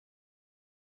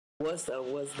What's up?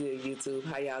 What's good, YouTube?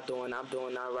 How y'all doing? I'm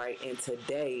doing all right. And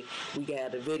today we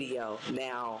got a video.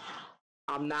 Now,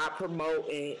 I'm not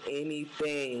promoting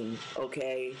anything,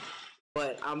 okay?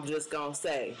 But I'm just gonna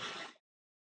say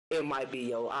it might be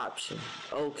your option,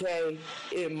 okay?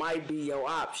 It might be your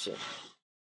option.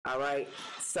 All right.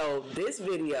 So this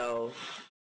video,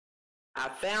 I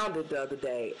found it the other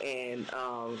day, and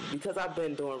because I've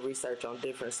been doing research on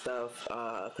different stuff,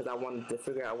 because I wanted to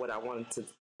figure out what I wanted to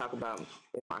talk about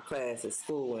in my class at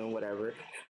school and whatever,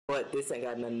 but this ain't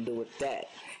got nothing to do with that.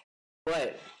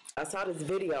 But I saw this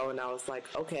video and I was like,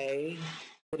 okay,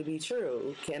 could it be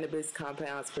true? Cannabis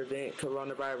compounds prevent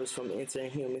coronavirus from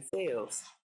entering human cells.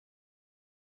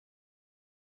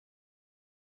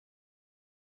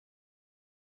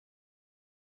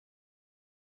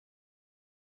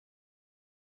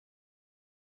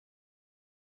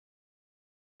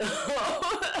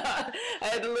 I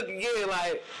had to look again,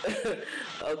 like,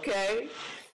 okay,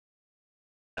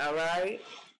 all right.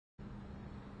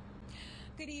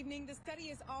 Good evening. The study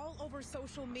is all over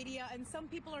social media, and some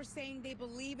people are saying they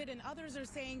believe it, and others are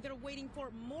saying they're waiting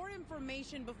for more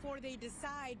information before they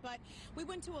decide. But we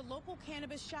went to a local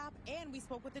cannabis shop, and we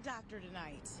spoke with the doctor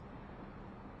tonight.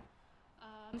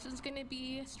 This is going to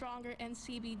be stronger in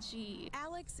CBG.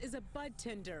 Alex is a bud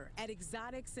tender at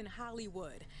Exotics in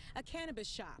Hollywood, a cannabis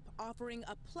shop offering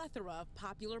a plethora of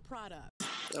popular products.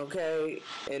 Okay,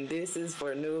 and this is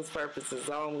for news purposes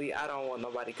only. I don't want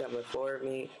nobody coming for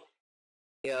me.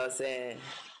 You know what I'm saying?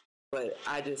 But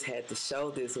I just had to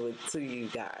show this to you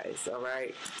guys, all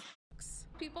right?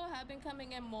 People have been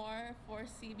coming in more for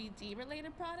CBD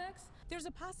related products. There's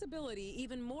a possibility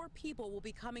even more people will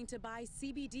be coming to buy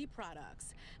CBD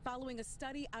products following a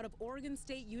study out of Oregon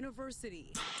State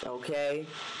University. Okay.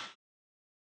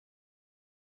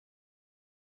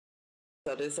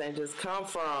 So this ain't just come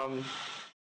from,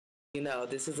 you know,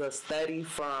 this is a study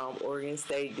from Oregon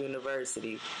State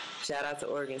University. Shout out to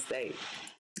Oregon State.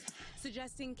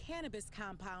 Suggesting cannabis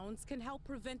compounds can help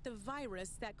prevent the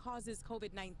virus that causes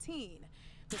COVID-19.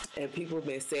 And people have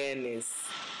been saying this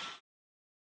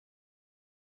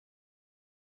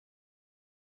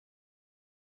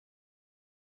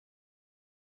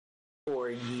for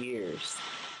years.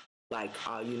 Like,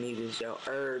 all you need is your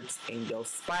herbs and your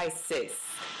spices.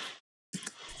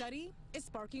 Study is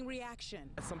sparking reaction.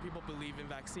 Some people believe in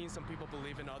vaccines, some people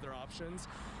believe in other options.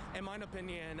 In my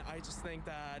opinion, I just think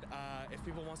that if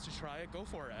people wants to try it, go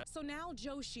for it. So now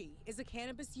Joshi is a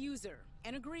cannabis user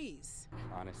and agrees.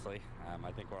 Honestly,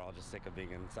 I think we're all just sick of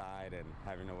being inside and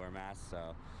having to wear masks,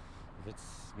 so if it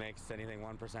makes anything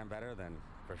 1% better, then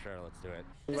for sure, let's do it.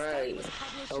 Right.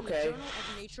 Okay.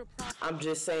 I'm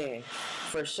just saying,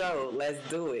 for sure, let's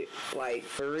do it. Like,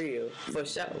 for real. For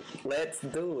sure, let's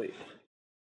do it.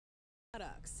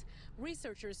 Products.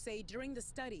 Researchers say during the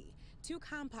study, two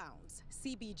compounds,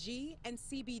 CBG and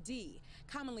CBD,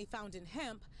 commonly found in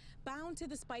hemp, bound to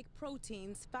the spike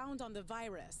proteins found on the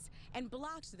virus and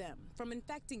blocked them from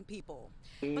infecting people.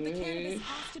 But the cannabis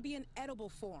has to be an edible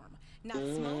form, not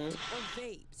smoked or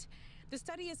vaped. The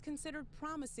study is considered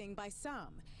promising by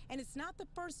some, and it's not the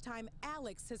first time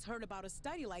Alex has heard about a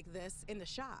study like this in the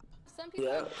shop. Some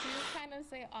people do kind of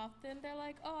say often, they're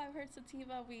like, oh, I've heard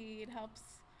sativa weed helps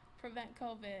prevent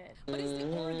COVID. But is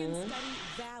the Oregon study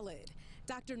valid?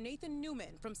 Dr. Nathan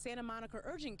Newman from Santa Monica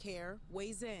Urgent Care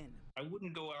weighs in. I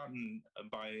wouldn't go out and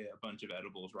buy a bunch of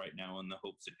edibles right now in the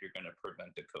hopes that you're going to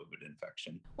prevent a COVID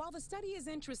infection. While the study is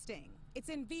interesting, it's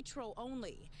in vitro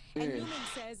only. And Newman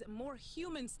says more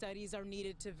human studies are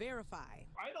needed to verify.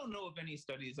 I don't know of any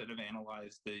studies that have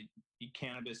analyzed the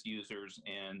cannabis users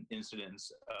and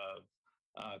incidence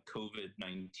of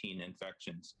COVID-19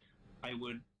 infections. I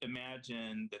would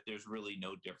imagine that there's really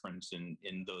no difference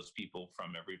in those people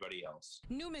from everybody else.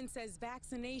 Newman says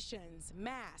vaccinations,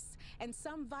 masks, and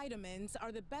some vitamins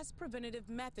are the best preventative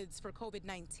methods for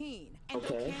COVID-19. And though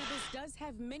cannabis does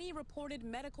have many reported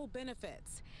medical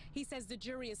benefits, he says the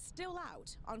jury is still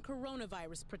out on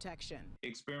coronavirus protection.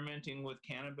 Experimenting with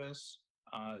cannabis,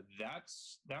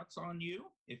 that's on you.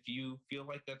 If you feel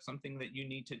like that's something that you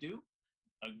need to do,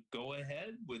 go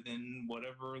ahead within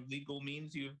whatever legal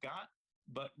means you've got.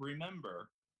 But remember,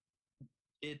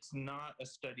 it's not a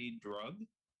studied drug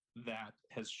that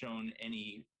has shown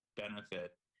any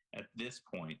benefit at this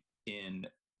point in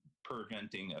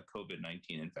preventing a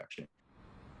COVID-19 infection.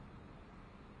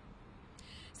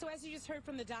 So as you just heard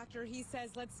from the doctor, he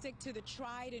says let's stick to the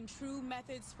tried and true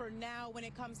methods for now when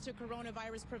it comes to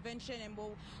coronavirus prevention, and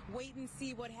we'll wait and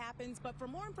see what happens. But for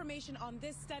more information on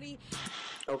this study...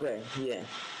 Okay, yeah.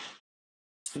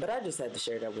 But I just had to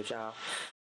share that with y'all.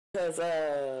 Because,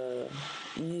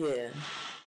 yeah,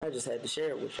 I just had to share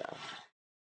it with y'all.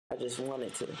 I just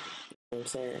wanted to. You know what I'm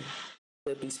saying?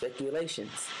 Could be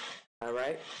speculations. All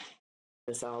right?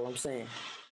 That's all I'm saying.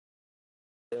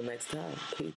 Till next time.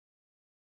 Peace.